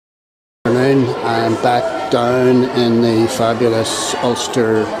I'm back down in the fabulous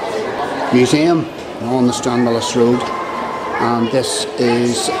Ulster Museum on the Stranmillis Road, and this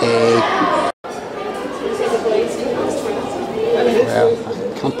is well, I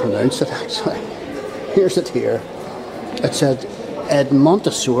can't pronounce it actually. Here's it here. It's at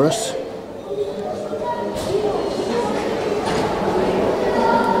Edmontosaurus.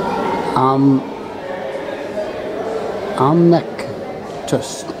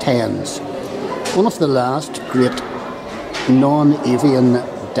 Edmontosaurus, one of the last great non-avian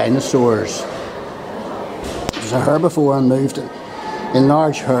dinosaurs. It was a herbivore and moved in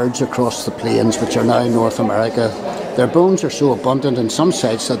large herds across the plains, which are now North America. Their bones are so abundant in some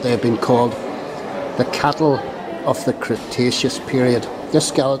sites that they have been called the cattle of the Cretaceous period. This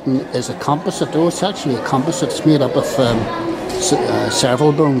skeleton is a composite, though it's actually a composite. It's made up of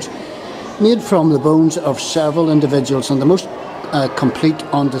several bones, made from the bones of several individuals, and the most complete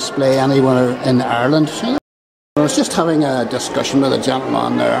on display anywhere in Ireland. I was just having a discussion with a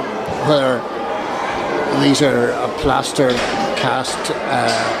gentleman there whether these are plaster cast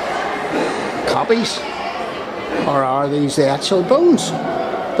copies or are these the actual bones,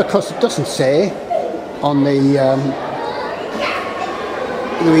 because it doesn't say on the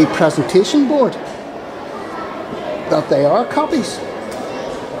presentation board that they are copies.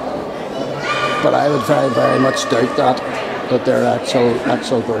 But I would very, very much doubt that they're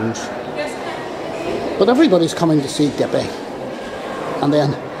actual bones. But everybody's coming to see Dippy, and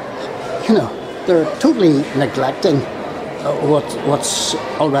then, you know, they're totally neglecting what's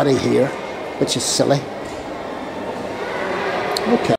already here, which is silly. Okay.